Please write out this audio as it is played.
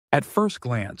At first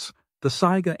glance, the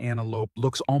Saiga antelope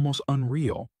looks almost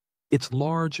unreal. Its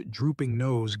large, drooping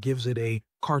nose gives it a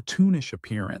cartoonish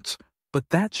appearance, but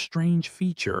that strange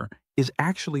feature is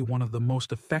actually one of the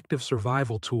most effective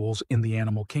survival tools in the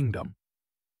animal kingdom.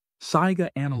 Saiga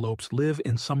antelopes live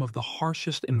in some of the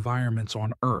harshest environments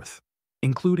on Earth,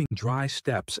 including dry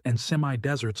steppes and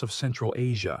semi-deserts of Central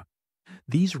Asia.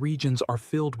 These regions are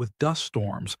filled with dust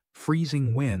storms,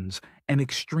 freezing winds, and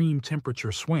extreme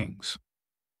temperature swings.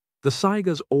 The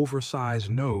saiga's oversized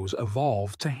nose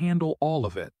evolved to handle all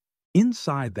of it.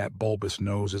 Inside that bulbous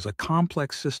nose is a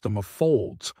complex system of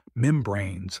folds,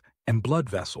 membranes, and blood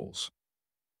vessels.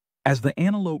 As the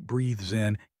antelope breathes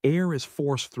in, air is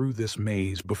forced through this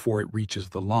maze before it reaches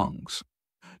the lungs.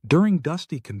 During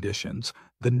dusty conditions,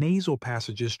 the nasal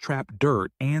passages trap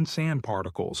dirt and sand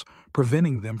particles,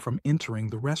 preventing them from entering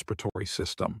the respiratory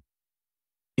system.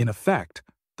 In effect,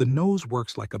 the nose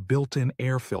works like a built-in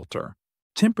air filter.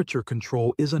 Temperature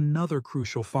control is another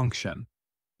crucial function.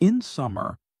 In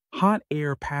summer, hot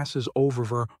air passes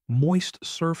over moist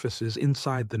surfaces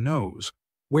inside the nose,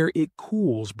 where it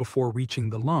cools before reaching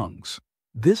the lungs.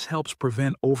 This helps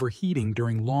prevent overheating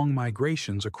during long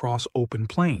migrations across open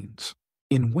plains.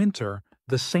 In winter,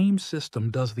 the same system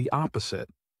does the opposite.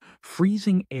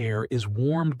 Freezing air is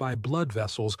warmed by blood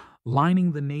vessels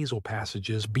lining the nasal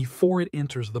passages before it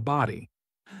enters the body.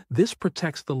 This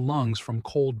protects the lungs from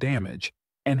cold damage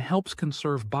and helps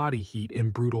conserve body heat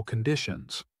in brutal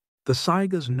conditions. The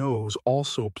saiga's nose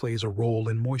also plays a role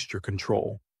in moisture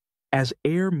control. As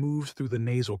air moves through the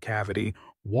nasal cavity,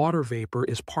 water vapor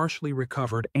is partially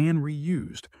recovered and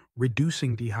reused,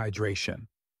 reducing dehydration.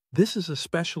 This is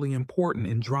especially important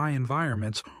in dry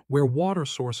environments where water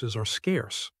sources are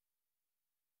scarce.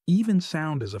 Even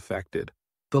sound is affected.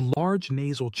 The large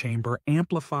nasal chamber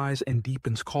amplifies and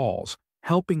deepens calls,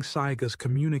 helping saigas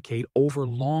communicate over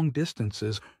long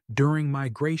distances during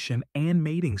migration and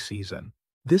mating season.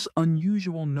 This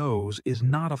unusual nose is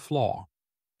not a flaw.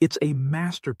 It's a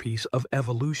masterpiece of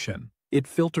evolution. It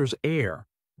filters air,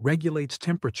 regulates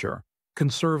temperature,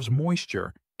 conserves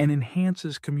moisture, and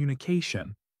enhances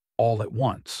communication, all at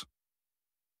once.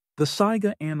 The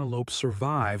saiga antelope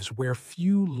survives where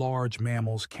few large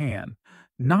mammals can,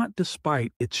 not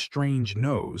despite its strange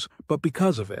nose, but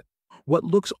because of it. What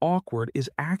looks awkward is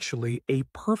actually a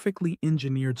perfectly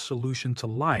engineered solution to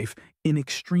life in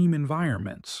extreme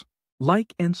environments.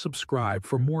 Like and subscribe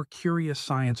for more curious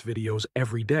science videos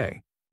every day.